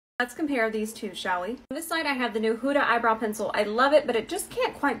Let's compare these two, shall we? On this side, I have the new Huda eyebrow pencil. I love it, but it just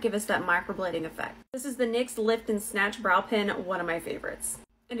can't quite give us that microblading effect. This is the NYX Lift Snatch brow pen, one of my favorites.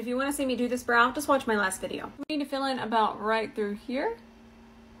 And if you want to see me do this brow, just watch my last video. We need to fill in about right through here.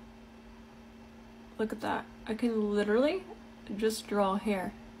 Look at that. I can literally just draw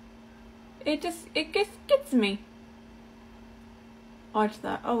hair. It just gets me. Watch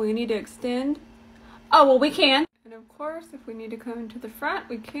that. Oh, we need to extend. Oh, well, we can. And of course, if we need to come to the front,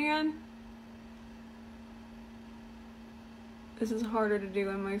 we can. This is harder to do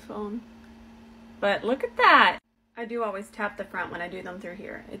on my phone. But look at that. I do always tap the front when I do them through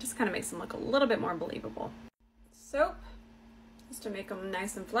here. It just kind of makes them look a little bit more believable. Soap, just to make them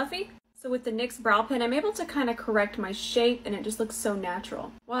nice and fluffy. So with the NYX brow pen, I'm able to kind of correct my shape and it just looks so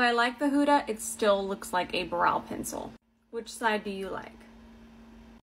natural. While I like the Huda, it still looks like a brow pencil. Which side do you like?